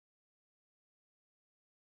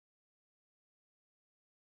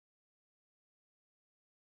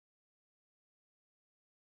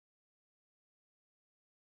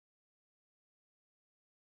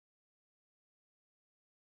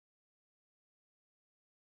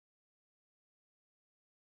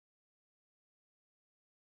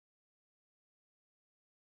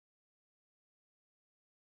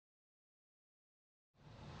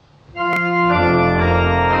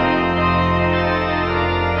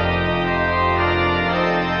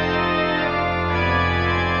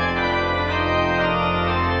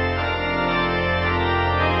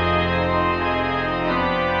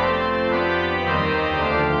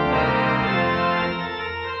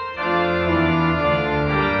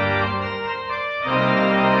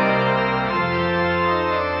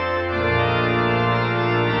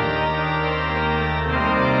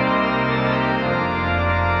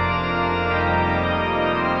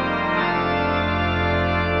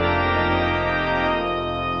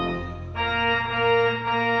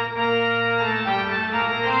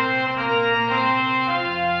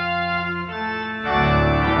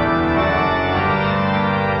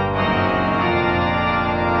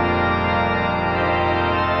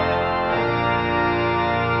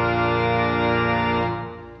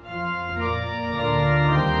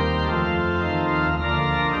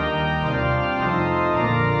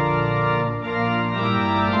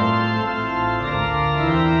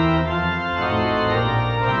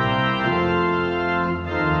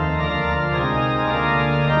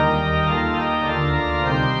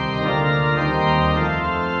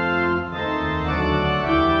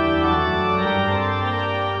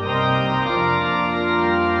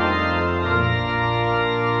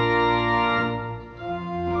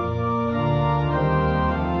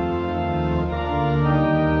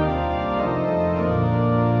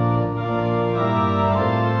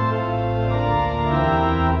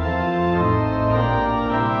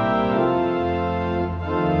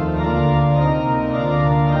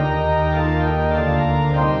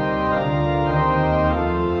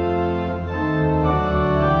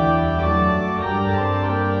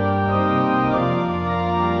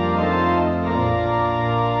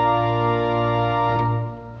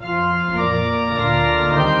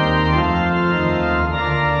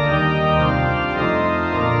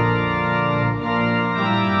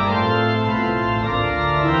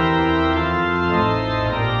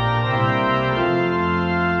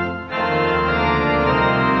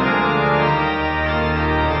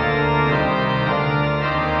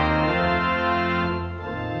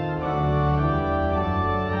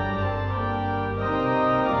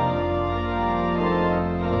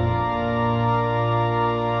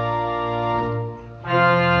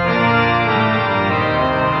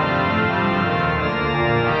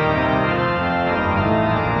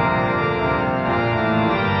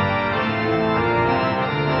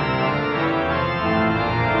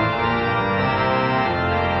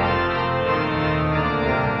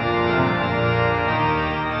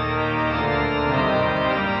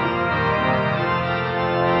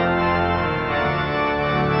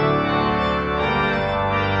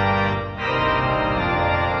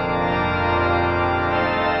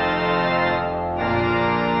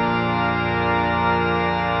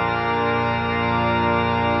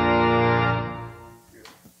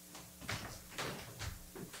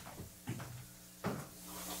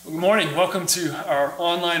Good morning. Welcome to our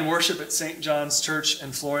online worship at St. John's Church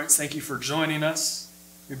in Florence. Thank you for joining us.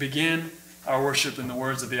 We begin our worship in the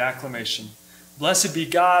words of the acclamation. Blessed be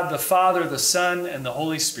God, the Father, the Son, and the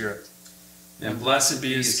Holy Spirit. And blessed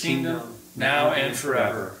be his kingdom, now and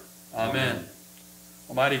forever. Amen.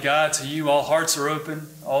 Almighty God, to you all hearts are open,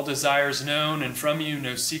 all desires known, and from you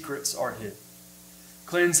no secrets are hid.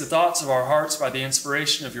 Cleanse the thoughts of our hearts by the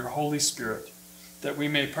inspiration of your Holy Spirit, that we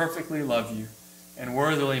may perfectly love you and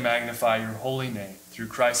worthily magnify your holy name through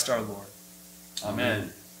Christ our Lord.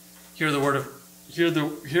 Amen. Hear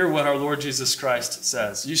what our Lord Jesus Christ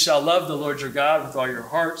says. You shall love the Lord your God with all your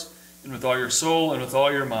heart and with all your soul and with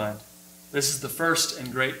all your mind. This is the first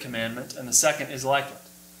and great commandment, and the second is like it.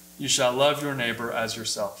 You shall love your neighbor as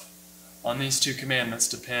yourself. On these two commandments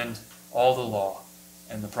depend all the law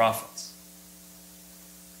and the prophets.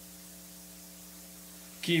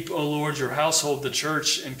 Keep, O Lord, your household, the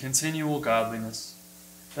church, in continual godliness,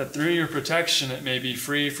 that through your protection it may be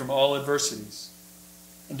free from all adversities,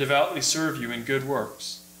 and devoutly serve you in good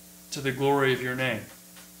works, to the glory of your name.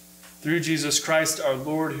 Through Jesus Christ our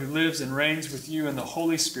Lord, who lives and reigns with you in the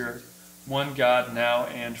Holy Spirit, one God, now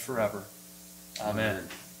and forever. Amen.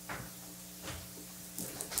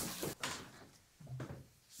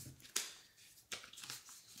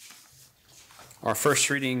 Our first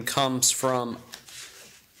reading comes from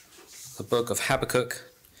the book of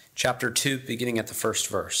Habakkuk, chapter 2, beginning at the first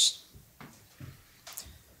verse.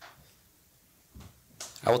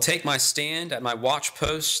 I will take my stand at my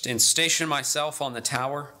watchpost and station myself on the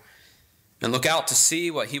tower and look out to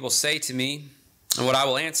see what he will say to me and what I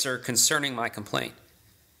will answer concerning my complaint.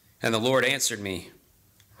 And the Lord answered me,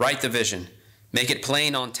 write the vision, make it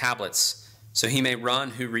plain on tablets, so he may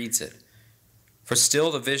run who reads it. For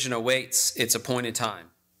still the vision awaits its appointed time.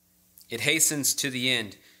 It hastens to the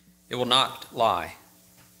end. It will not lie.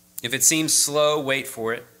 If it seems slow, wait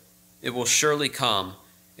for it. It will surely come.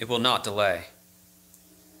 It will not delay.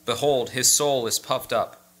 Behold, his soul is puffed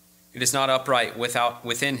up. It is not upright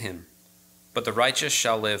within him, but the righteous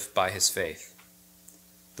shall live by his faith.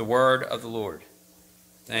 The word of the Lord.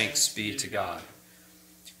 Thanks be to God.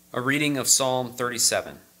 A reading of Psalm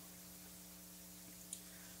 37.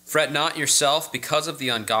 Fret not yourself because of the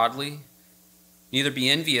ungodly, neither be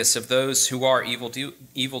envious of those who are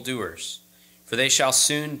evildoers, for they shall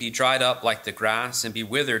soon be dried up like the grass and be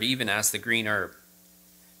withered even as the green herb.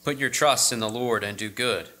 Put your trust in the Lord and do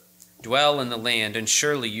good. Dwell in the land, and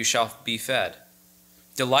surely you shall be fed.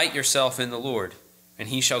 Delight yourself in the Lord, and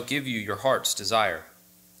he shall give you your heart's desire.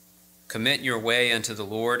 Commit your way unto the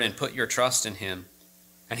Lord, and put your trust in him,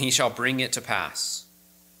 and he shall bring it to pass.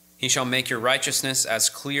 He shall make your righteousness as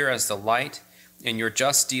clear as the light, and your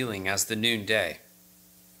just dealing as the noonday.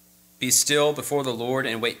 Be still before the Lord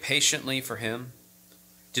and wait patiently for him.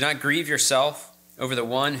 Do not grieve yourself over the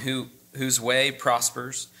one whose way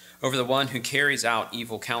prospers, over the one who carries out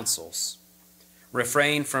evil counsels.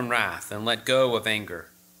 Refrain from wrath and let go of anger.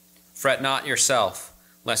 Fret not yourself,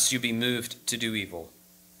 lest you be moved to do evil.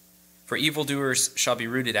 For evildoers shall be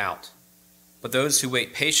rooted out, but those who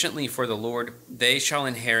wait patiently for the Lord, they shall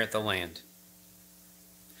inherit the land.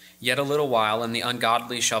 Yet a little while, and the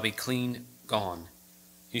ungodly shall be clean gone.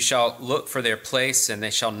 You shall look for their place, and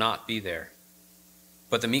they shall not be there.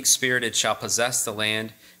 But the meek-spirited shall possess the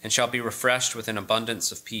land, and shall be refreshed with an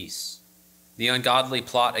abundance of peace. The ungodly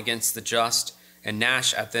plot against the just, and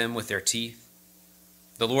gnash at them with their teeth.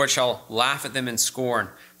 The Lord shall laugh at them in scorn,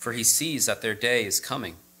 for he sees that their day is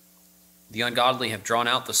coming. The ungodly have drawn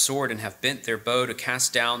out the sword, and have bent their bow to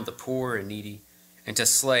cast down the poor and needy, and to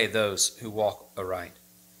slay those who walk aright.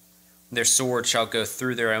 Their sword shall go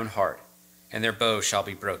through their own heart, and their bow shall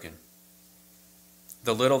be broken.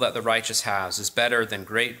 The little that the righteous has is better than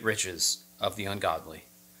great riches of the ungodly.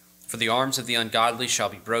 For the arms of the ungodly shall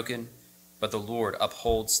be broken, but the Lord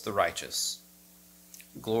upholds the righteous.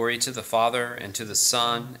 Glory to the Father, and to the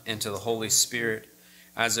Son, and to the Holy Spirit,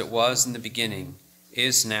 as it was in the beginning,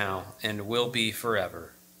 is now, and will be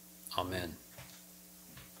forever. Amen.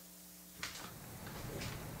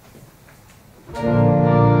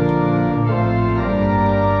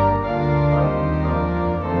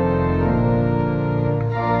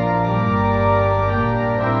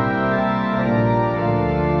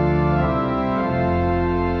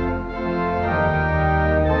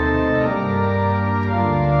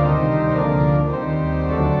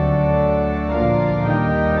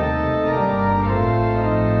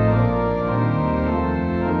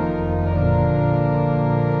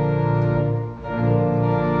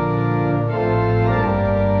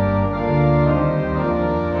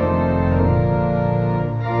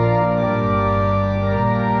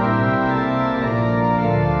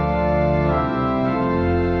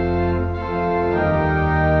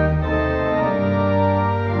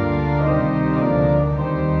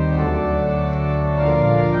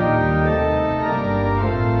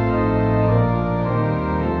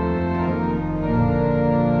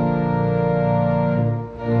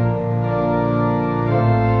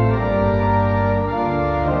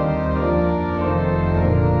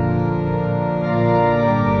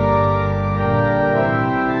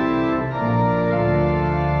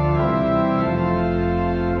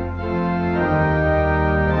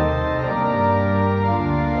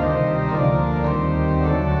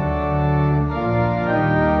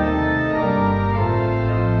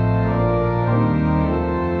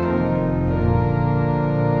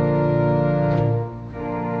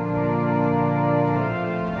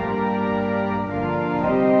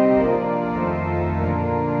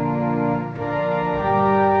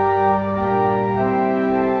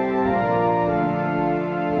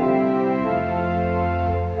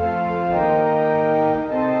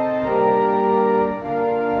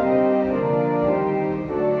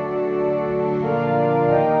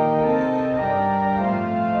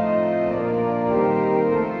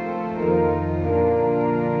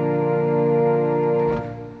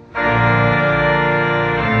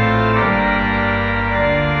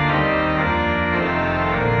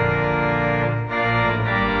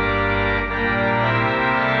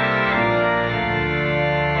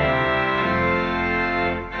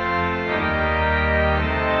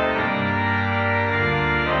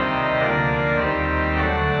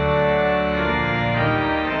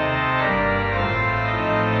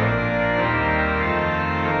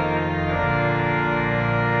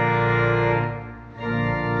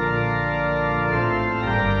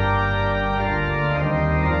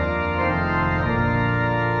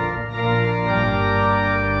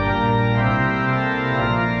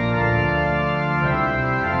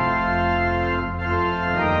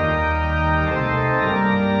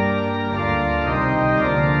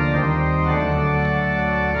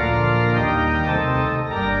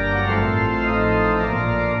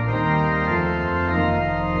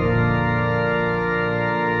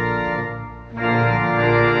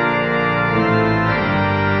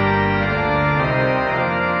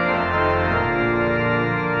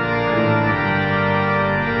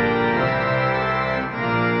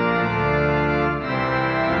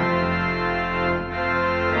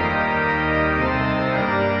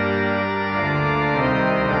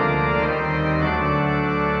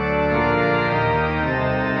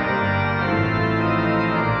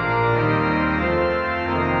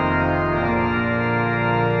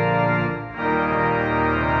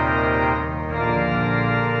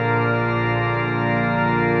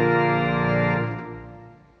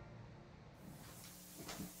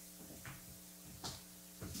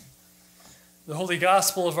 The Holy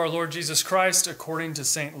Gospel of our Lord Jesus Christ according to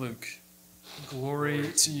St. Luke.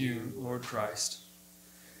 Glory to you, Lord Christ.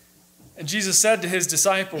 And Jesus said to his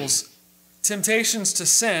disciples, "Temptations to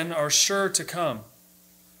sin are sure to come,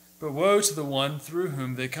 but woe to the one through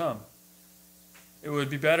whom they come. It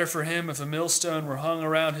would be better for him if a millstone were hung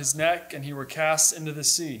around his neck and he were cast into the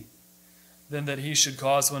sea, than that he should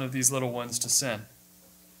cause one of these little ones to sin.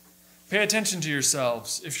 Pay attention to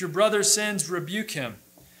yourselves. If your brother sins, rebuke him.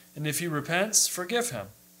 And if he repents, forgive him.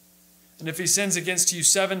 And if he sins against you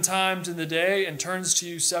 7 times in the day and turns to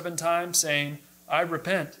you 7 times, saying, 'I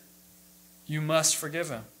repent,' you must forgive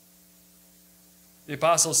him." The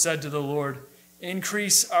apostles said to the Lord,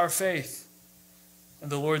 "Increase our faith."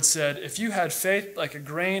 And the Lord said, "If you had faith like a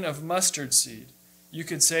grain of mustard seed, you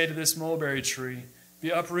could say to this mulberry tree, 'Be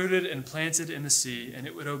uprooted and planted in the sea,' and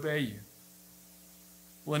it would obey you.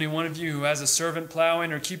 Will any one of you who has a servant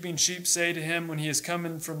plowing or keeping sheep say to him when he is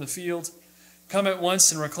coming from the field, 'Come at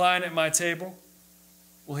once and recline at my table'?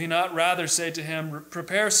 Will he not rather say to him,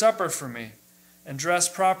 'Prepare supper for me, and dress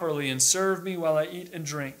properly, and serve me while I eat and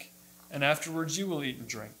drink, and afterwards you will eat and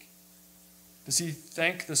drink'? Does he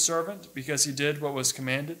thank the servant because he did what was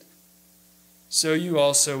commanded? So you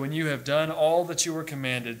also, when you have done all that you were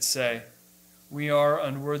commanded, say, 'We are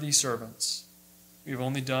unworthy servants. We have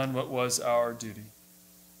only done what was our duty.'"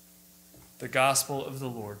 The Gospel of the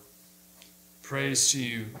Lord. Praise to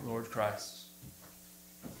you, Lord Christ.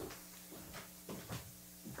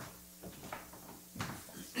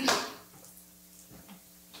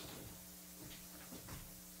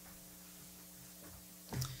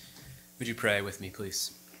 Would you pray with me,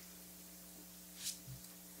 please?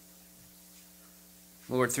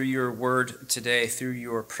 Lord, through your word today, through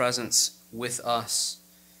your presence with us,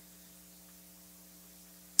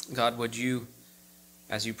 God, would you,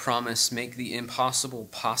 as you promise, make the impossible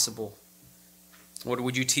possible? Lord,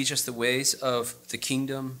 would you teach us the ways of the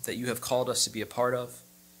kingdom that you have called us to be a part of?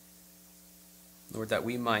 Lord, that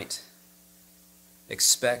we might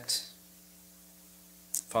expect,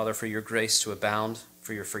 Father, for your grace to abound,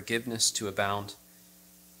 for your forgiveness to abound,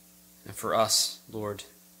 and for us, Lord,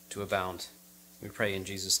 to abound. We pray in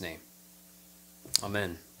Jesus' name.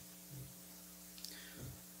 Amen.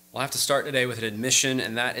 We'll have to start today with an admission,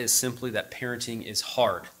 and that is simply that parenting is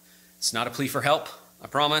hard. It's not a plea for help, I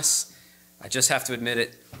promise. I just have to admit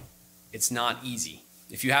it. It's not easy.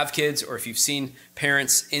 If you have kids or if you've seen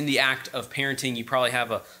parents in the act of parenting, you probably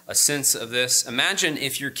have a sense of this. Imagine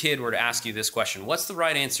if your kid were to ask you this question. What's the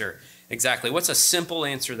right answer exactly? What's a simple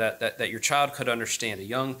answer that your child could understand, a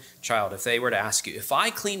young child, if they were to ask you, "If I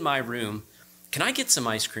clean my room, can I get some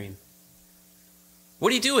ice cream?" What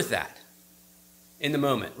do you do with that in the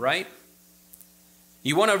moment, right?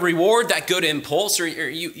 You want to reward that good impulse, or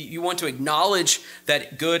you want to acknowledge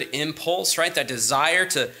that good impulse, right? That desire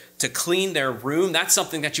to clean their room. That's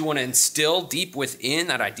something that you want to instill deep within,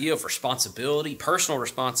 that idea of responsibility, personal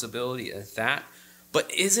responsibility at that.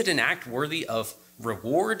 But is it an act worthy of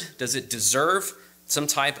reward? Does it deserve some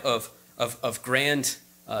type of grand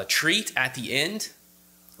treat at the end?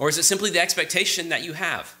 Or is it simply the expectation that you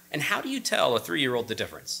have? And how do you tell a 3-year-old the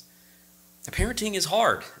difference? The parenting is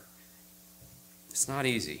hard. It's not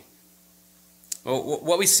easy. Well,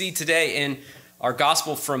 what we see today in our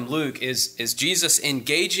gospel from Luke is Jesus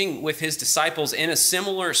engaging with his disciples in a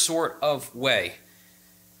similar sort of way.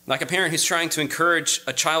 Like a parent who's trying to encourage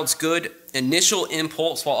a child's good initial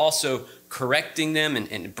impulse while also correcting them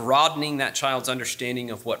and broadening that child's understanding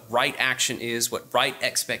of what right action is, what right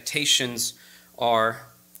expectations are.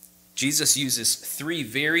 Jesus uses 3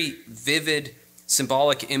 very vivid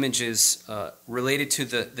symbolic images related to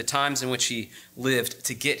the times in which he lived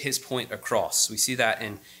to get his point across. We see that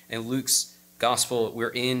in Luke's gospel. We're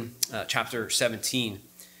in chapter 17.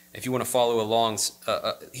 If you want to follow along,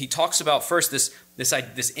 he talks about first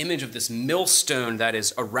this image of this millstone that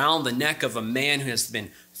is around the neck of a man who has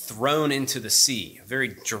been thrown into the sea. A very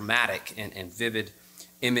dramatic and vivid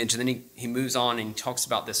image. And then he moves on and he talks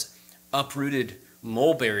about this uprooted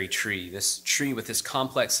mulberry tree, this tree with this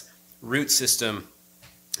complex root system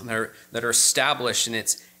that are established, and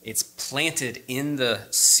it's planted in the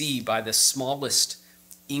sea by the smallest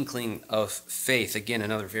inkling of faith. Again,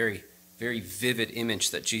 another very, very vivid image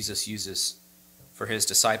that Jesus uses for his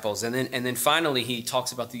disciples. And then finally, he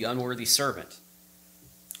talks about the unworthy servant,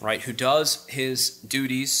 right, who does his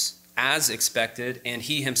duties as expected, and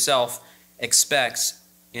he himself expects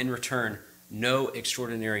in return no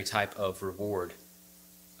extraordinary type of reward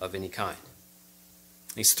of any kind.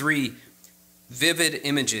 These 3 vivid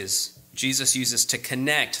images Jesus uses to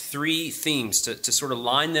connect 3 themes, to sort of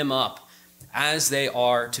line them up as they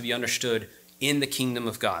are to be understood in the kingdom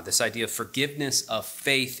of God. This idea of forgiveness, of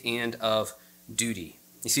faith, and of duty.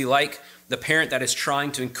 You see, like the parent that is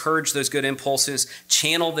trying to encourage those good impulses,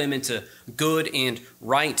 channel them into good and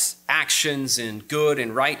right actions and good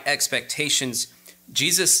and right expectations,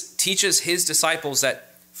 Jesus teaches his disciples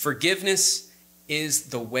that forgiveness is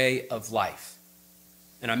the way of life.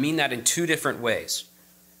 And I mean that in two different ways,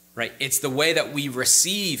 right? It's the way that we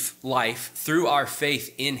receive life through our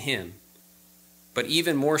faith in him. But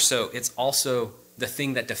even more so, it's also the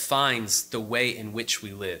thing that defines the way in which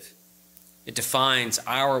we live. It defines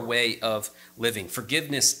our way of living.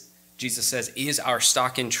 Forgiveness, Jesus says, is our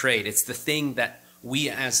stock in trade. It's the thing that we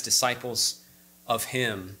as disciples of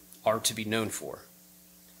him are to be known for.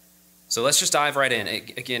 So let's just dive right in.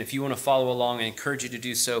 Again, if you want to follow along, I encourage you to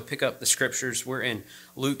do so. Pick up the scriptures. We're in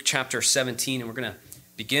Luke chapter 17, and we're going to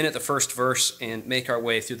begin at the first verse and make our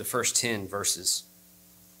way through the first 10 verses.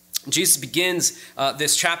 Jesus begins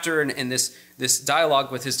this chapter and this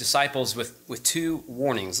dialogue with his disciples with two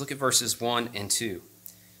warnings. Look at verses 1 and 2.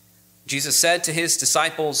 Jesus said to his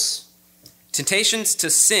disciples, "Temptations to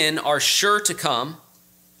sin are sure to come,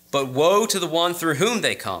 but woe to the one through whom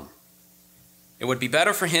they come. It would be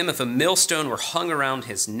better for him if a millstone were hung around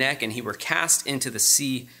his neck and he were cast into the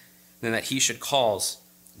sea than that he should cause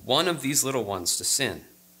one of these little ones to sin."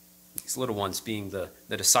 These little ones being the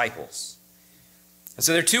disciples. And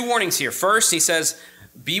so there are two warnings here. First, he says,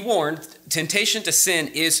 be warned, temptation to sin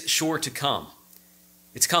is sure to come.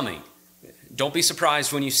 It's coming. Don't be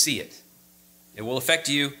surprised when you see it. It will affect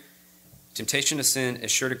you. Temptation to sin is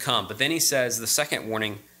sure to come. But then he says, the second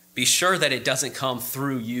warning, be sure that it doesn't come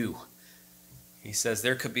through you. He says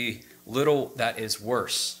there could be little that is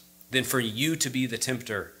worse than for you to be the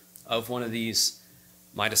tempter of one of these,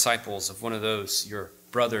 my disciples, of one of those, your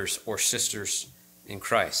brothers or sisters in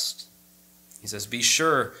Christ. He says, be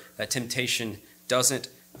sure that temptation doesn't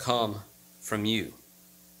come from you.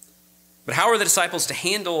 But how are the disciples to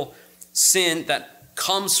handle sin that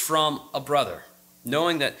comes from a brother?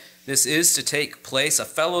 Knowing that this is to take place, a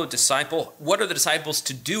fellow disciple, what are the disciples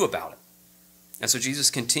to do about it? And so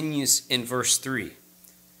Jesus continues in verse 3.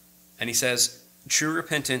 And he says, true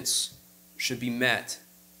repentance should be met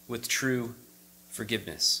with true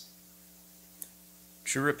forgiveness.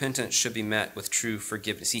 True repentance should be met with true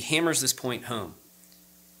forgiveness. He hammers this point home.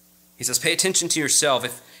 He says, pay attention to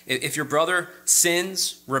yourself. If your brother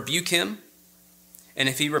sins, rebuke him. And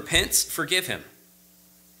if he repents, forgive him.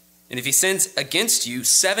 And if he sins against you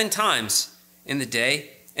 7 times in the day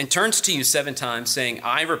and turns to you 7 times saying,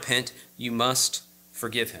 I repent, you must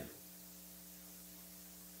forgive him.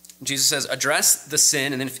 Jesus says, address the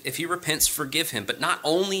sin, and then if he repents, forgive him. But not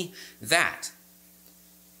only that.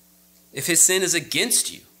 If his sin is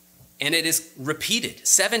against you, and it is repeated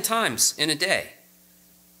 7 times in a day,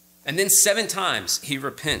 and then 7 times he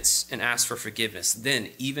repents and asks for forgiveness, then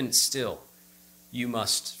even still, you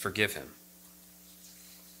must forgive him.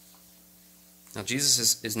 Now,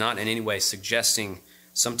 Jesus is not in any way suggesting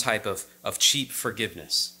some type of cheap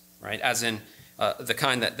forgiveness, right? As in the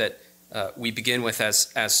kind that we begin with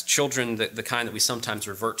as children, the kind that we sometimes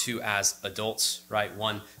revert to as adults, right?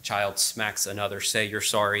 One child smacks another, say, you're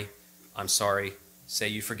sorry. I'm sorry. Say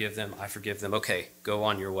you forgive them. I forgive them. Okay, go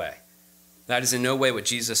on your way. That is in no way what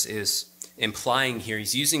Jesus is implying here.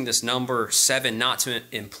 He's using this number 7 not to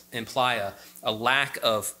imply a lack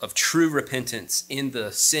of true repentance in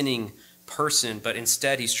the sinning person, but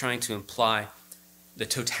instead he's trying to imply the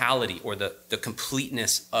totality or the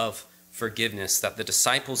completeness of forgiveness that the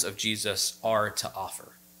disciples of Jesus are to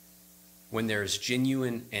offer. When there is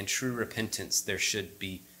genuine and true repentance, there should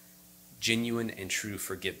be genuine and true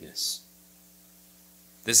forgiveness.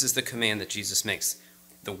 This is the command that Jesus makes.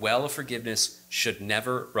 The well of forgiveness should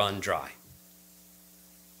never run dry.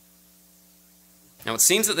 Now it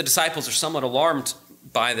seems that the disciples are somewhat alarmed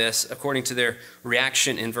by this according to their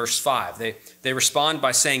reaction in verse 5. They respond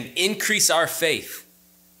by saying, increase our faith.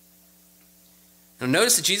 Now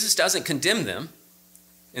notice that Jesus doesn't condemn them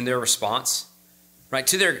in their response. Right?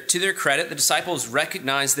 To their credit, the disciples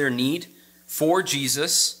recognize their need for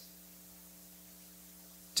Jesus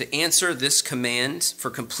to answer this command for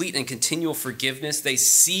complete and continual forgiveness. They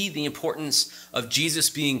see the importance of Jesus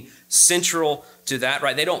being central to that,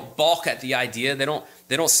 right? They don't balk at the idea. They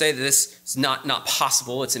don't say that this is not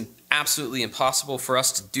possible. It's absolutely impossible for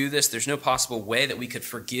us to do this. There's no possible way that we could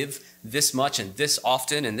forgive this much and this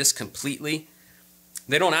often and this completely.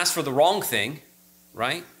 They don't ask for the wrong thing,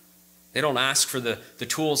 right? They don't ask for the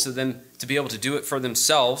tools of them to be able to do it for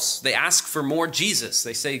themselves. They ask for more Jesus.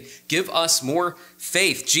 They say, give us more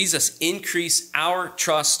faith. Jesus, increase our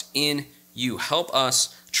trust in you. Help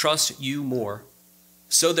us trust you more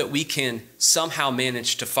so that we can somehow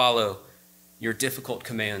manage to follow your difficult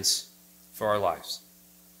commands for our lives.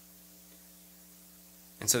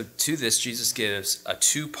 And so to this, Jesus gives a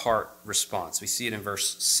two-part response. We see it in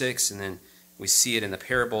verse 6, and then we see it in the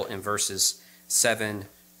parable in verses 7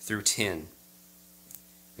 through 10.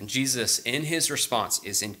 And Jesus, in his response,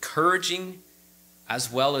 is encouraging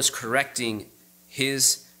as well as correcting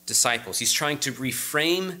his disciples. He's trying to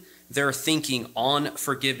reframe their thinking on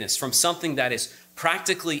forgiveness from something that is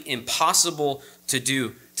practically impossible to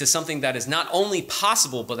do to something that is not only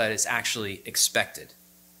possible, but that is actually expected.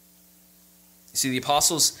 You see, the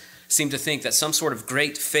apostles seem to think that some sort of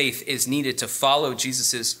great faith is needed to follow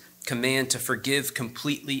Jesus' command to forgive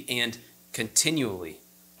completely and continually.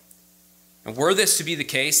 And were this to be the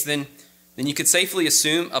case, then you could safely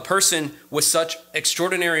assume a person with such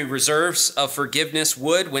extraordinary reserves of forgiveness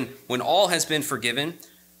would, when all has been forgiven,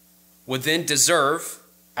 would then deserve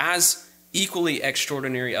as equally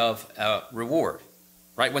extraordinary of a reward.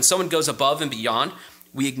 Right? When someone goes above and beyond,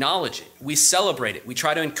 we acknowledge it. We celebrate it. We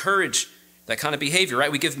try to encourage that kind of behavior,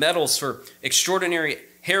 right? We give medals for extraordinary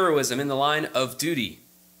heroism in the line of duty.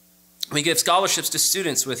 We give scholarships to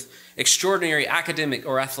students with extraordinary academic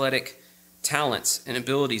or athletic talents and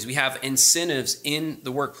abilities. We have incentives in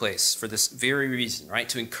the workplace for this very reason, right?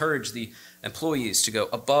 To encourage the employees to go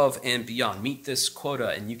above and beyond. Meet this quota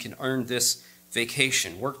and you can earn this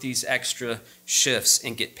vacation. Work these extra shifts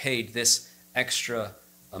and get paid this extra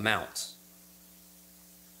amount.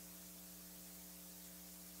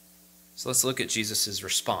 So let's look at Jesus'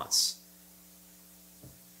 response.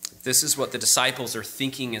 This is what the disciples are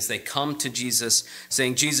thinking as they come to Jesus,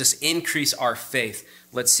 saying, Jesus, increase our faith.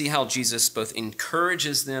 Let's see how Jesus both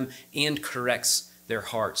encourages them and corrects their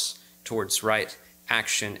hearts towards right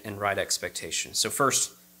action and right expectation. So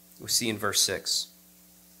first, we see in verse 6.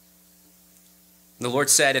 The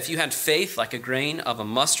Lord said, if you had faith like a grain of a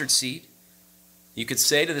mustard seed, you could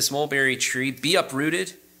say to this mulberry tree, be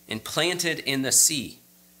uprooted and planted in the sea,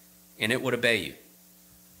 and it would obey you.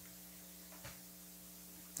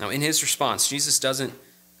 Now, in his response, Jesus doesn't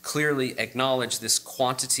clearly acknowledge this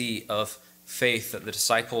quantity of faith that the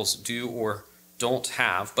disciples do or don't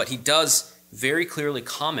have, but he does very clearly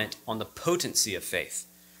comment on the potency of faith,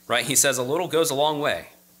 right? He says a little goes a long way.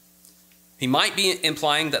 He might be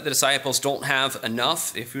implying that the disciples don't have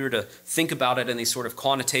enough if we were to think about it in these sort of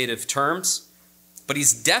quantitative terms, but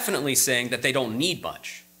he's definitely saying that they don't need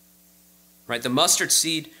much. Right? The mustard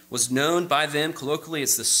seed was known by them colloquially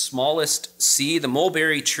as the smallest seed. The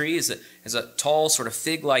mulberry tree is a tall sort of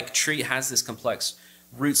fig-like tree. It has this complex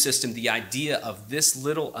root system. The idea of this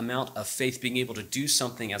little amount of faith being able to do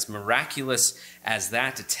something as miraculous as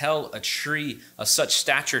that, to tell a tree of such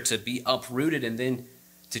stature to be uprooted and then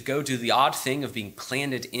to go do the odd thing of being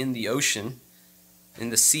planted in the ocean, in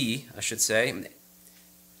the sea, I should say.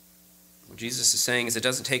 What Jesus is saying is it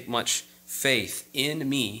doesn't take much faith in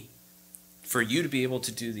me for you to be able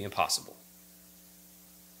to do the impossible.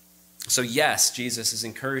 So yes, Jesus is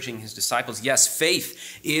encouraging his disciples. Yes,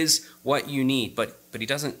 faith is what you need, but he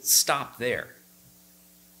doesn't stop there.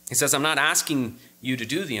 He says, I'm not asking you to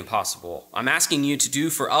do the impossible. I'm asking you to do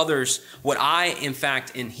for others what I, in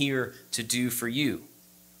fact, am here to do for you.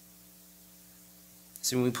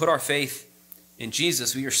 So when we put our faith in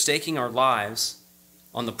Jesus, we are staking our lives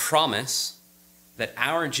on the promise that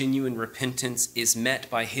our genuine repentance is met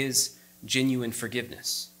by his genuine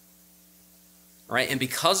forgiveness. All right? And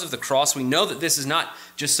because of the cross, we know that this is not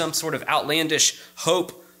just some sort of outlandish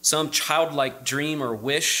hope, some childlike dream or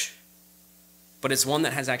wish, but it's one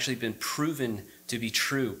that has actually been proven to be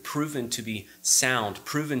true, proven to be sound,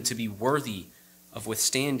 proven to be worthy of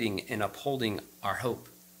withstanding and upholding our hope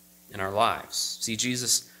in our lives. See,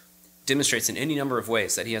 Jesus demonstrates in any number of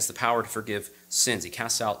ways that he has the power to forgive sins. He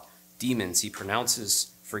casts out demons. He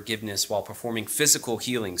pronounces forgiveness while performing physical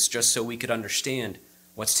healings just so we could understand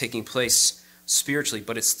what's taking place spiritually.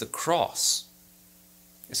 But it's the cross.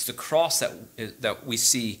 It's the cross that we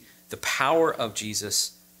see the power of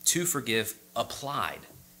Jesus to forgive applied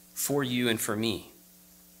for you and for me.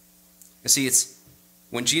 You see, it's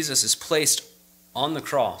when Jesus is placed on the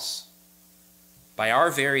cross by our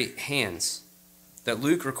very hands that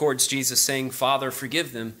Luke records Jesus saying, Father,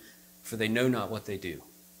 forgive them, for they know not what they do.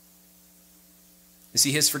 You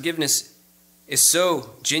see, his forgiveness is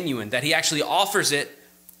so genuine that he actually offers it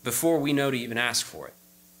before we know to even ask for it.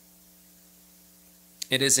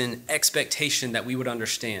 It is an expectation that we would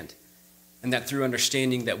understand, and that through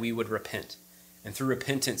understanding that we would repent, and through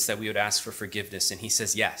repentance that we would ask for forgiveness. And he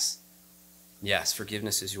says, yes, yes,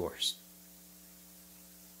 forgiveness is yours.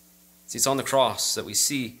 See, it's on the cross that we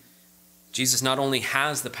see Jesus not only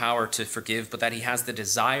has the power to forgive, but that he has the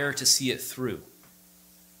desire to see it through.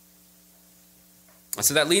 And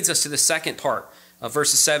so that leads us to the second part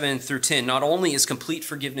verses 7 through 10. Not only is complete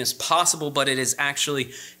forgiveness possible, but it is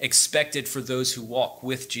actually expected for those who walk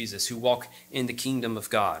with Jesus, who walk in the kingdom of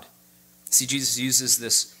God. See, Jesus uses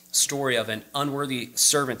this story of an unworthy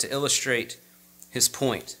servant to illustrate his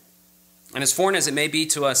point. And as foreign as it may be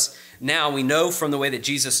to us now, we know from the way that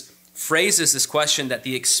Jesus phrases this question that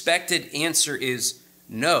the expected answer is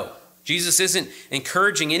no. Jesus isn't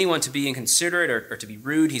encouraging anyone to be inconsiderate or to be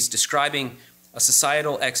rude. He's describing a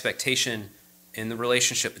societal expectation in the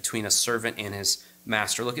relationship between a servant and his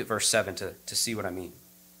master. Look at verse 7 to see what I mean.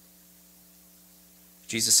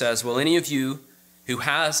 Jesus says, "Will any of you who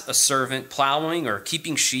has a servant plowing or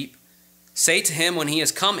keeping sheep say to him when he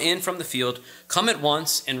has come in from the field, 'Come at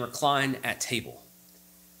once and recline at table'?"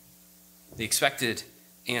 The expected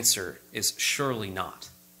answer is surely not.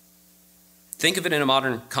 Think of it in a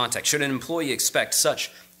modern context. Should an employee expect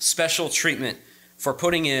such special treatment for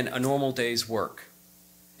putting in a normal day's work?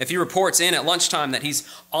 If he reports in at lunchtime that he's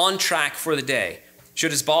on track for the day,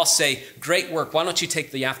 should his boss say, "Great work, why don't you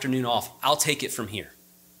take the afternoon off? I'll take it from here"?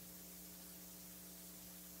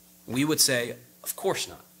 We would say, of course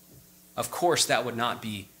not. Of course, that would not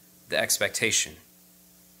be the expectation.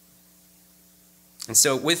 And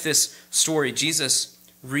so with this story, Jesus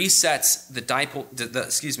resets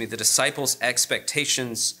the disciples'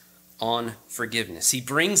 expectations on forgiveness. He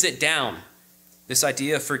brings it down, this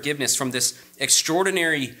idea of forgiveness, from this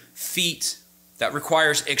extraordinary feat that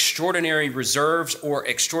requires extraordinary reserves or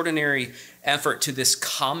extraordinary effort to this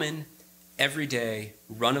common, everyday,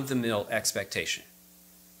 run-of-the-mill expectation.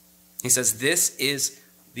 He says this is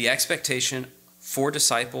the expectation for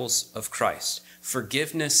disciples of Christ.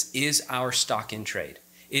 Forgiveness is our stock in trade.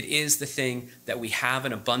 It is the thing that we have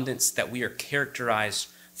in abundance, that we are characterized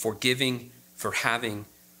for giving, for having,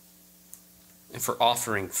 and for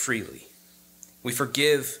offering freely. We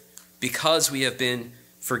forgive because we have been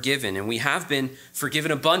forgiven, and we have been forgiven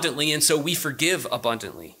abundantly, and so we forgive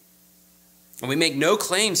abundantly. And we make no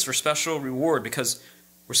claims for special reward because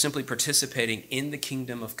we're simply participating in the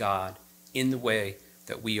kingdom of God in the way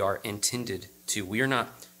that we are intended to. We are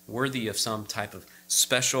not worthy of some type of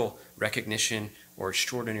special recognition or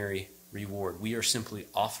extraordinary reward. We are simply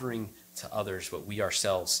offering to others what we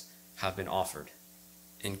ourselves have been offered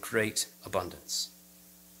in great abundance.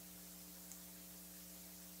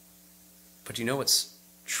 But you know what's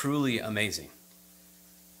truly amazing?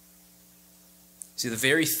 See, the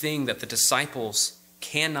very thing that the disciples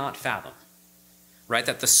cannot fathom, right?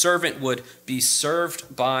 That the servant would be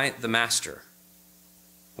served by the master.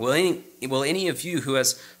 Will any of you who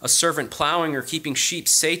has a servant plowing or keeping sheep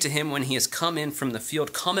say to him when he has come in from the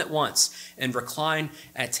field, "Come at once and recline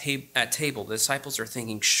at table"? The disciples are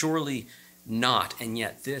thinking, surely not. And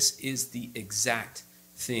yet this is the exact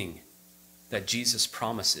thing that Jesus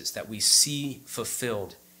promises, that we see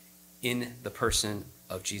fulfilled in the person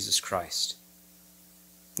of Jesus Christ.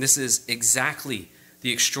 This is exactly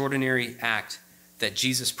the extraordinary act that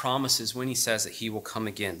Jesus promises when he says that he will come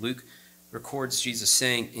again. Luke records Jesus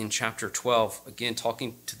saying in chapter 12, again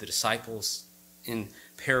talking to the disciples in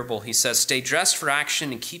parable, he says, "Stay dressed for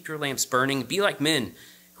action and keep your lamps burning. Be like men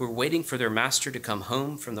who are waiting for their master to come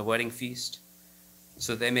home from the wedding feast,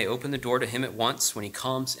 so they may open the door to him at once when he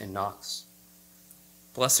comes and knocks.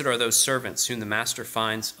 Blessed are those servants whom the master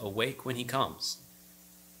finds awake when he comes.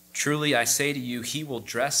 Truly I say to you, he will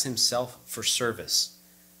dress himself for service,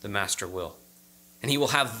 the master will, and he will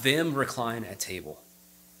have them recline at table,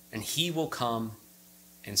 and he will come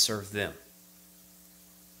and serve them."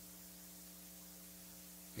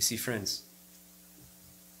 You see, friends,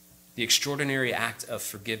 the extraordinary act of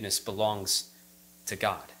forgiveness belongs to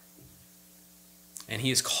God. And he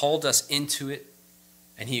has called us into it,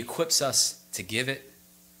 and he equips us to give it.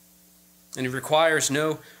 And it requires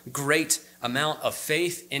no great amount of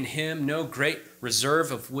faith in him, no great reserve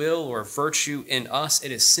of will or virtue in us.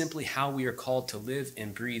 It is simply how we are called to live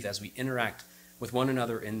and breathe as we interact with one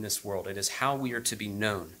another in this world. It is how we are to be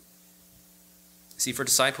known. See, for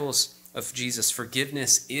disciples of Jesus,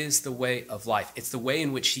 forgiveness is the way of life. It's the way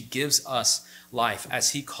in which he gives us life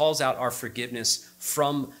as he calls out our forgiveness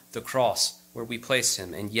from the cross where we place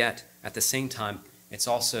him. And yet, at the same time, it's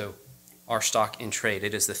also our stock in trade.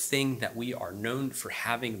 It is the thing that we are known for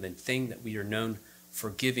having, the thing that we are known for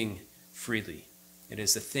giving freely. It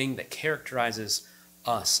is the thing that characterizes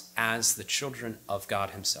us as the children of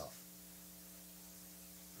God himself.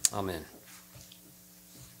 Amen.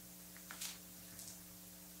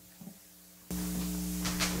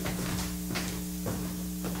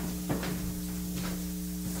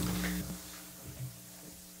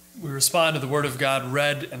 We respond to the word of God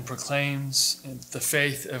read and proclaims the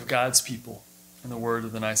faith of God's people in the word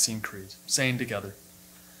of the Nicene Creed, saying together,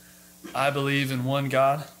 I believe in one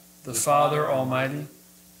God, the Father Almighty,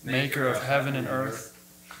 maker of heaven and earth,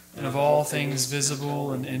 and of all things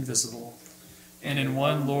visible and invisible, and in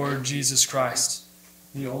one Lord Jesus Christ,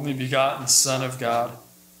 the only begotten Son of God,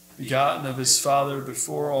 begotten of his Father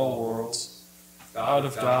before all worlds, God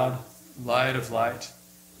of God, light of light,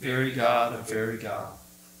 very God of very God,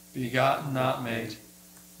 begotten, not made,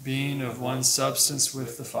 being of one substance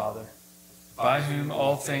with the Father, by whom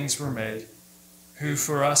all things were made, who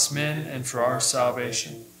for us men and for our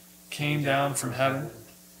salvation came down from heaven,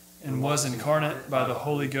 and was incarnate by the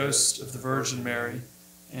Holy Ghost of the Virgin Mary,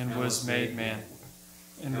 and was made man,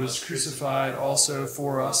 and was crucified also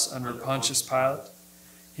for us under Pontius Pilate.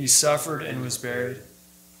 He suffered and was buried,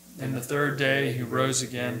 and the third day he rose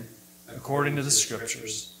again, according to the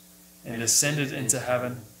Scriptures, and ascended into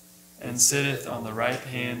heaven, and sitteth on the right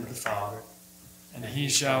hand of the Father. And he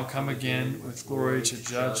shall come again with glory to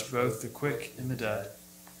judge both the quick and the dead,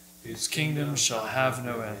 whose kingdom shall have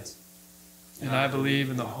no end. And I believe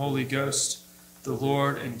in the Holy Ghost, the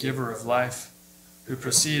Lord and giver of life, who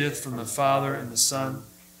proceedeth from the Father and the Son,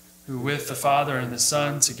 who with the Father and the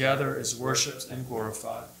Son together is worshipped and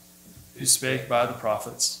glorified, who spake by the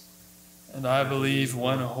prophets. And I believe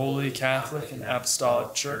one holy Catholic and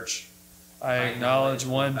apostolic church. I acknowledge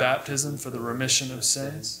one baptism for the remission of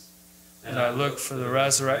sins, and I look for the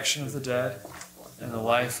resurrection of the dead and the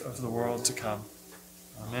life of the world to come.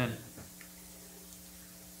 Amen.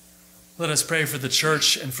 Let us pray for the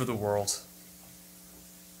church and for the world.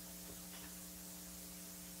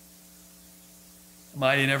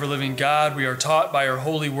 Mighty and ever-living God, we are taught by your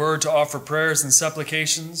holy word to offer prayers and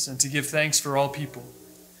supplications and to give thanks for all people.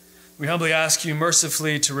 We humbly ask you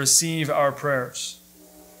mercifully to receive our prayers.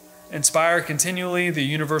 Inspire continually the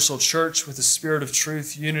universal church with the spirit of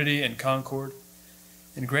truth, unity, and concord,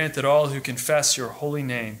 and grant that all who confess your holy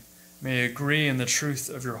name may agree in the truth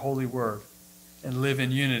of your holy word and live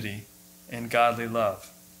in unity and godly love.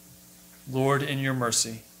 Lord, in your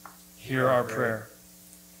mercy, hear our prayer.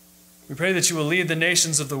 We pray that you will lead the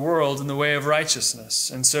nations of the world in the way of righteousness,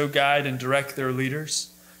 and so guide and direct their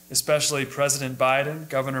leaders, especially President Biden,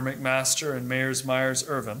 Governor McMaster, and Mayors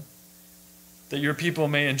Myers-Irvin, that your people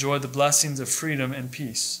may enjoy the blessings of freedom and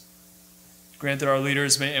peace. Grant that our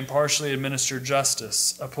leaders may impartially administer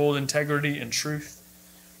justice, uphold integrity and truth,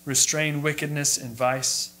 restrain wickedness and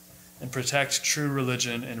vice, and protect true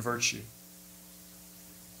religion and virtue.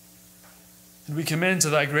 And we commend to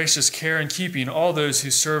thy gracious care and keeping all those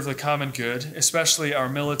who serve the common good, especially our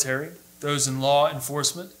military, those in law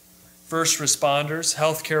enforcement, first responders,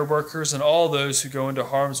 healthcare workers, and all those who go into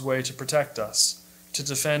harm's way to protect us, to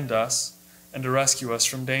defend us, and to rescue us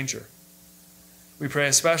from danger. We pray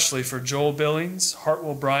especially for Joel Billings,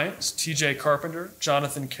 Hartwell Bryant, T.J. Carpenter,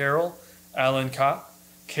 Jonathan Carroll, Alan Kopp,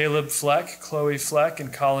 Caleb Fleck, Chloe Fleck,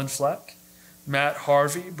 and Colin Fleck, Matt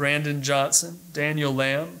Harvey, Brandon Johnson, Daniel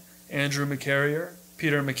Lamb, Andrew McCarrier,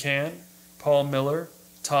 Peter McCann, Paul Miller,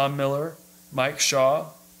 Tom Miller, Mike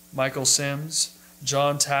Shaw, Michael Sims,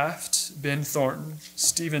 John Taft, Ben Thornton,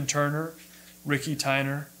 Stephen Turner, Ricky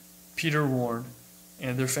Tyner, Peter Warren,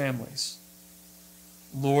 and their families.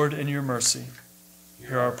 Lord, in your mercy,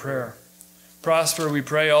 hear our prayer. Prosper, we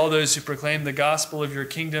pray, all those who proclaim the gospel of your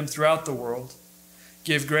kingdom throughout the world.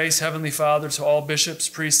 Give grace, Heavenly Father, to all bishops,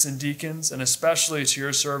 priests, and deacons, and especially to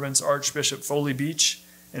your servants, Archbishop Foley Beach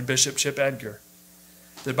and Bishop Chip Edgar,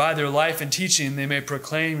 that by their life and teaching they may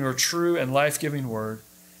proclaim your true and life-giving word,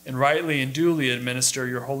 and rightly and duly administer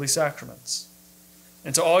your holy sacraments.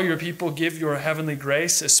 And to all your people give your heavenly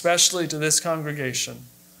grace, especially to this congregation,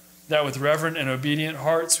 that with reverent and obedient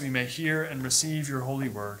hearts we may hear and receive your holy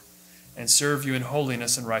word, and serve you in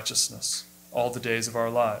holiness and righteousness all the days of our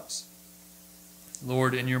lives.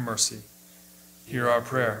 Lord, in your mercy, hear our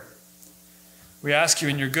prayer. We ask you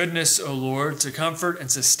in your goodness, O Lord, to comfort and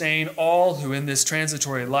sustain all who in this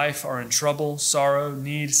transitory life are in trouble, sorrow,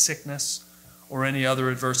 need, sickness, or any other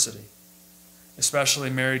adversity, especially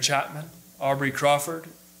Mary Chapman, Aubrey Crawford,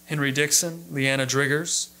 Henry Dixon, Leanna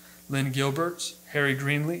Driggers, Lynn Gilbert, Harry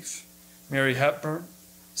Greenleaf, Mary Hepburn,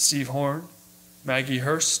 Steve Horn, Maggie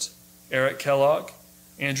Hurst, Eric Kellogg,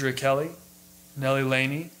 Andrea Kelly, Nellie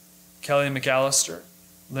Laney, Kelly McAllister,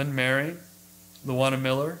 Lynn Marion, Luana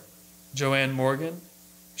Miller, Joanne Morgan,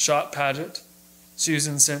 Shot Paget,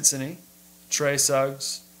 Susan Simpsony, Trey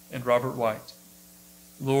Suggs, and Robert White.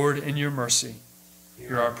 Lord, in your mercy,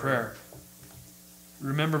 hear our prayer.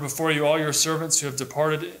 Remember before you all your servants who have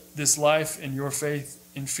departed this life in your faith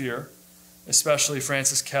in fear, especially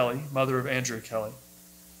Frances Kelly, mother of Andrew Kelly,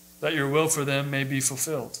 that your will for them may be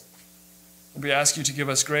fulfilled. And we ask you to give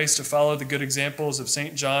us grace to follow the good examples of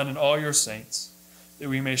St. John and all your saints, that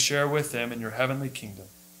we may share with them in your heavenly kingdom.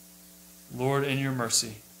 Lord, in your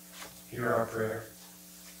mercy, hear our prayer.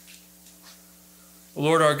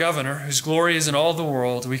 Lord, our governor, whose glory is in all the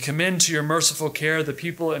world, we commend to your merciful care the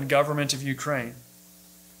people and government of Ukraine,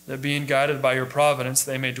 that being guided by your providence,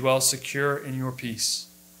 they may dwell secure in your peace.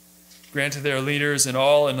 Grant to their leaders in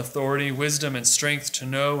all in authority wisdom and strength to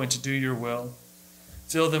know and to do your will.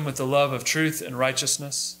 Fill them with the love of truth and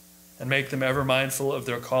righteousness, and make them ever mindful of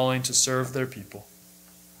their calling to serve their people.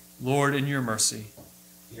 Lord, in your mercy,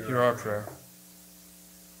 hear our prayer.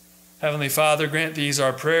 Heavenly Father, grant these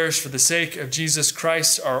our prayers for the sake of Jesus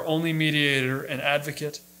Christ, our only mediator and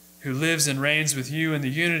advocate, who lives and reigns with you in the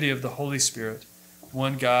unity of the Holy Spirit,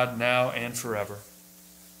 one God, now and forever.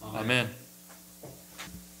 Amen.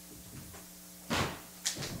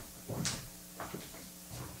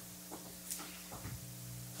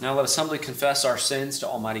 Now let us humbly confess our sins to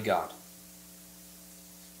Almighty God.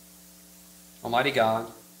 Almighty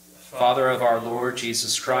God, Father of our Lord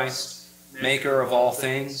Jesus Christ, maker of all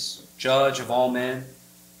things, judge of all men,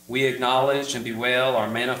 we acknowledge and bewail our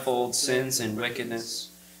manifold sins and wickedness,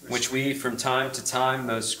 which we from time to time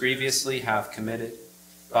most grievously have committed,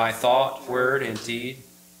 by thought, word, and deed,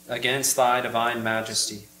 against thy divine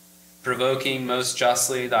majesty, provoking most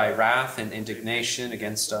justly thy wrath and indignation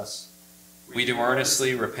against us. We do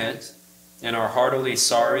earnestly repent, and are heartily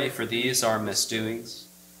sorry for these our misdoings.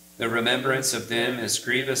 The remembrance of them is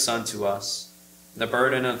grievous unto us. The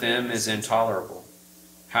burden of them is intolerable.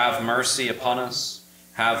 Have mercy upon us.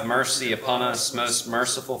 Have mercy upon us, most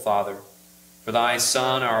merciful Father. For thy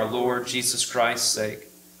Son, our Lord Jesus Christ's sake,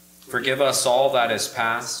 forgive us all that is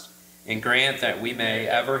past, and grant that we may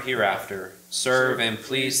ever hereafter serve and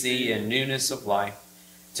please thee in newness of life,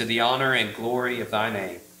 to the honor and glory of thy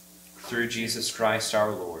name, through Jesus Christ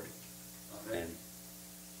our Lord. Amen.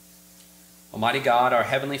 Almighty God, our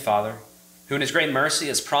heavenly Father, who in his great mercy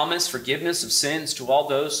has promised forgiveness of sins to all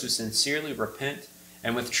those who sincerely repent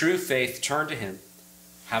and with true faith turn to him,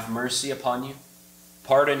 have mercy upon you,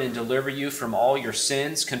 pardon and deliver you from all your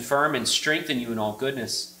sins, confirm and strengthen you in all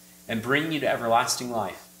goodness, and bring you to everlasting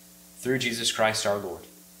life, through Jesus Christ our Lord.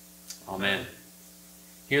 Amen.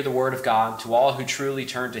 Hear the word of God to all who truly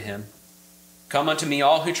turn to him. Come unto me,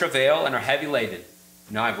 all who travail and are heavy laden,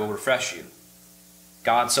 and I will refresh you.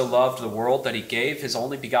 God so loved the world that he gave his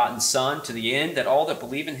only begotten Son, to the end that all that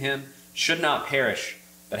believe in him should not perish,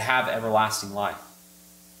 but have everlasting life.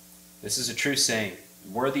 This is a true saying,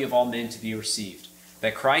 worthy of all men to be received,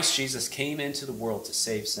 that Christ Jesus came into the world to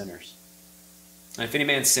save sinners. And if any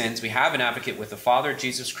man sins, we have an advocate with the Father,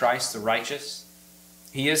 Jesus Christ the righteous.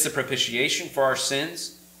 He is the propitiation for our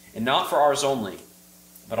sins, and not for ours only,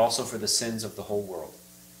 but also for the sins of the whole world.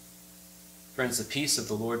 Friends, the peace of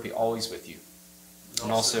the Lord be always with you,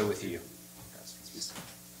 and also with you.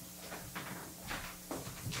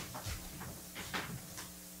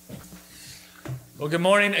 Well, good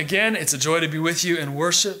morning again. It's a joy to be with you in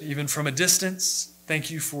worship, even from a distance.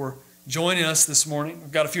 Thank you for joining us this morning.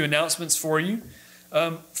 We've got a few announcements for you.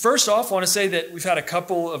 First off, I want to say that we've had a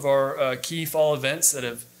couple of our key fall events that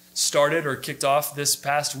have started or kicked off this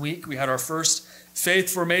past week. We had our first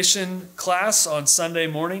faith formation class on Sunday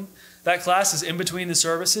morning. That class is in between the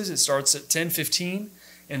services. It starts at 10:15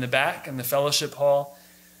 in the back in the fellowship hall.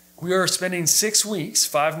 We are spending 6 weeks,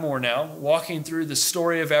 5 more now, walking through the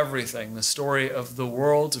story of everything, the story of the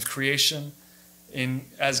world, of creation,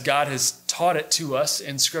 as God has taught it to us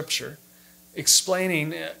in Scripture,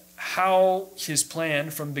 explaining how his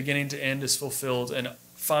plan from beginning to end is fulfilled and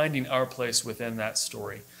finding our place within that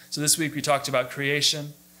story. So this week we talked about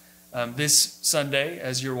creation. This Sunday,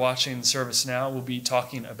 as you're watching the service now, we'll be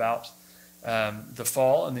talking about the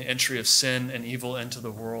fall and the entry of sin and evil into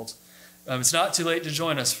the world. It's not too late to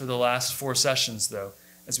join us for the last 4 sessions, though,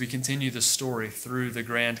 as we continue the story through the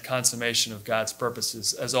grand consummation of God's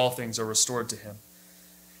purposes as all things are restored to him.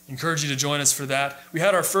 Encourage you to join us for that. We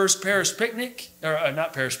had our first parish picnic,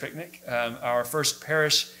 our first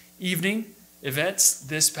parish evening events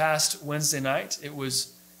this past Wednesday night. It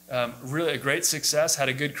was really a great success, had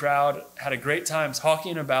a good crowd, had a great time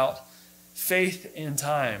talking about faith in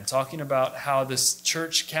time, talking about how this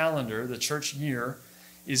church calendar, the church year,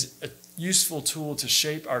 is a useful tool to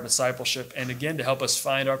shape our discipleship and again to help us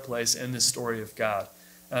find our place in the story of God.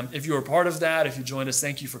 If you were part of that, if you joined us,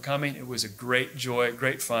 thank you for coming. It was a great joy,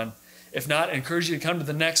 great fun. If not, I encourage you to come to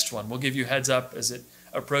the next one. We'll give you a heads up as it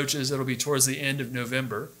approaches. It'll be towards the end of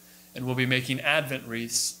November, and we'll be making Advent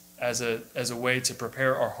wreaths as a way to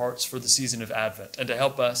prepare our hearts for the season of Advent and to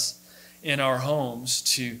help us in our homes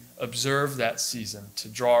to observe that season, to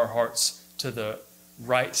draw our hearts to the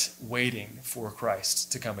right waiting for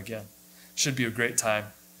Christ to come again. Should be a great time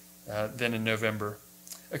then in November.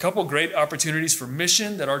 a couple great opportunities for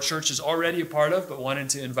mission that our church is already a part of, but wanted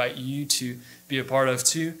to invite you to be a part of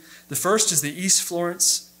too. The first is the East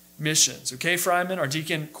Florence missions. Okay, Fryman, our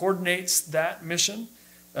deacon, coordinates that mission,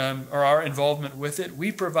 or our involvement with it.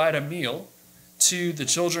 We provide a meal to the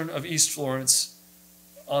children of East Florence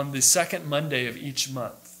on the second Monday of each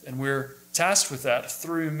month, and we're tasked with that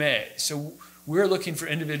through May. So we're looking for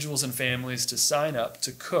individuals and families to sign up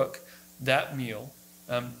to cook that meal,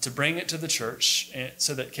 to bring it to the church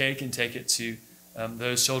so that Kay can take it to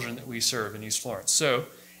those children that we serve in East Florence. So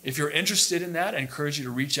if you're interested in that, I encourage you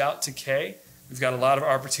to reach out to Kay. We've got a lot of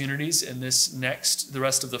opportunities in the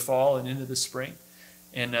rest of the fall and into the spring,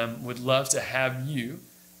 and would love to have you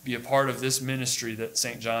be a part of this ministry that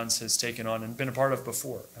St. John's has taken on and been a part of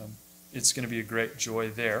before. It's going to be a great joy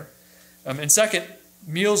there. And second,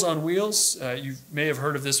 Meals on Wheels. You may have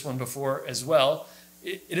heard of this one before as well.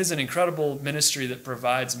 It is an incredible ministry that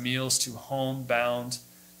provides meals to homebound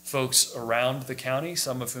folks around the county,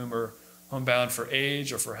 some of whom are homebound for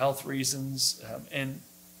age or for health reasons. And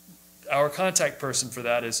our contact person for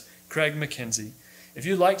that is Craig McKenzie. If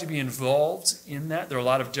you'd like to be involved in that, there are a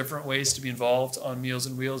lot of different ways to be involved on Meals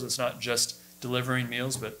on Wheels. It's not just delivering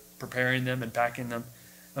meals, but preparing them and packing them.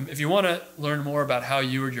 If you want to learn more about how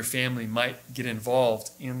you or your family might get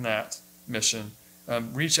involved in that mission,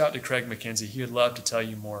 reach out to Craig McKenzie. He would love to tell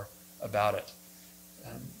you more about it.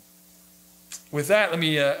 With that,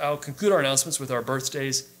 I'll conclude our announcements with our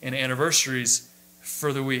birthdays and anniversaries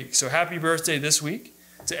for the week. So happy birthday this week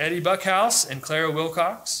to Eddie Buckhouse and Clara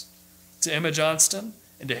Wilcox, to Emma Johnston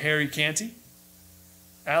and to Harry Canty,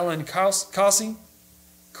 Alan Cossey,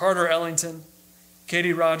 Carter Ellington,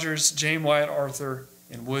 Katie Rogers, James Wyatt Arthur,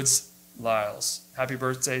 and Woods Lyles. Happy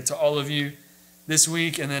birthday to all of you this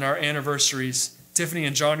week. And then our anniversaries, Tiffany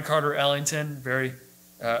and John Carter Ellington, very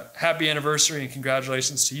happy anniversary, and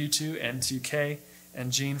congratulations to you two, and to Kay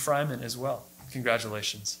and Jean Fryman as well.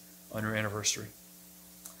 Congratulations on your anniversary.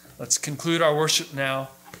 Let's conclude our worship now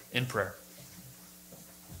in prayer.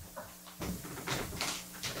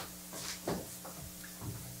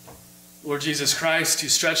 Lord Jesus Christ, you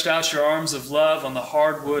stretched out your arms of love on the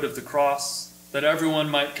hard wood of the cross, that everyone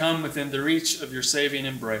might come within the reach of your saving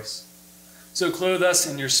embrace. So clothe us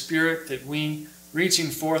in your Spirit, that we,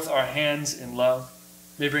 reaching forth our hands in love,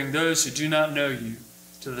 may bring those who do not know you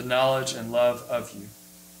to the knowledge and love of you,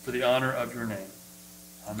 for the honor of your name.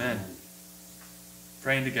 Amen.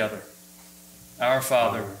 Praying together. Our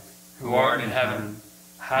Father, who art in heaven,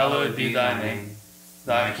 hallowed be thy name.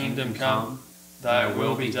 Thy kingdom come, thy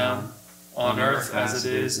will be done, on earth as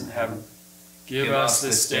it is in heaven. Give us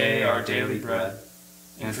this day our daily bread,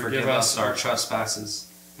 and forgive us our trespasses,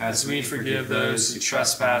 as we forgive those who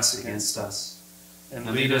trespass against us. And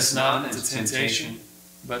lead us not into temptation,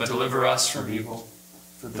 but deliver us from evil.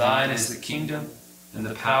 For thine is the kingdom, and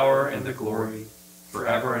the power, and the glory,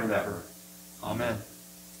 forever and ever. Amen.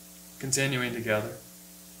 Continuing together.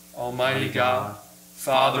 Almighty God,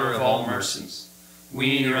 Father of all mercies,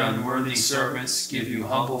 we, your unworthy servants, give you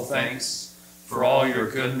humble thanks for all your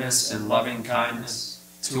goodness and loving kindness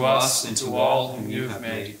to us and to all whom you have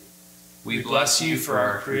made. We bless you for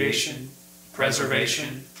our creation,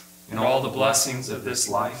 preservation, and all the blessings of this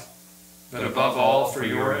life, but above all for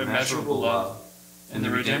your immeasurable love and the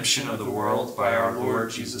redemption of the world by our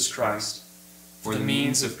Lord Jesus Christ, for the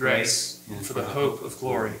means of grace and for the hope of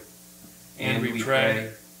glory. And we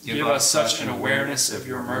pray, give us such an awareness of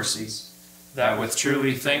your mercies, that with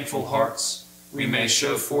truly thankful hearts we may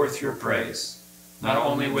show forth your praise, not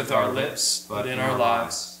only with our lips, but in our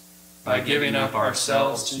lives, by giving up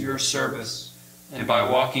ourselves to your service, and by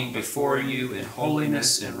walking before you in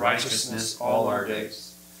holiness and righteousness all our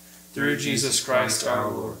days. Through Jesus Christ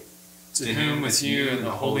our Lord, to whom with you and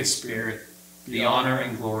the Holy Spirit be honor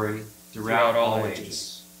and glory throughout all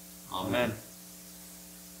ages. Amen.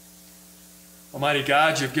 Almighty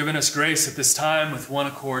God, you have given us grace at this time with one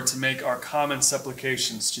accord to make our common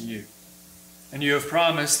supplications to you. And you have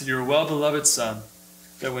promised that your well-beloved Son,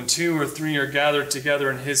 that when 2 or 3 are gathered together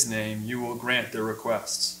in his name, you will grant their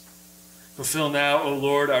requests. Fulfill now, O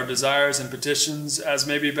Lord, our desires and petitions as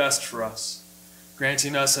may be best for us,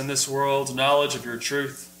 granting us in this world knowledge of your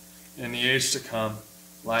truth, and in the age to come,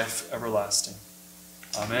 life everlasting.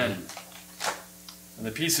 Amen. And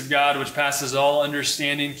the peace of God, which passes all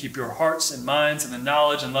understanding, keep your hearts and minds in the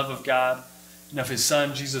knowledge and love of God and of his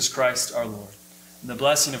Son, Jesus Christ our Lord. And the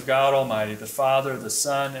blessing of God Almighty, the Father, the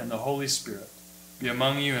Son, and the Holy Spirit be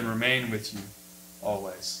among you and remain with you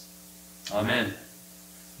always. Amen.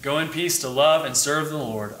 Go in peace to love and serve the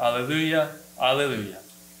Lord. Alleluia, alleluia.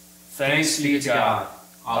 Thanks be to God.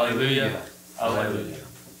 Alleluia, alleluia.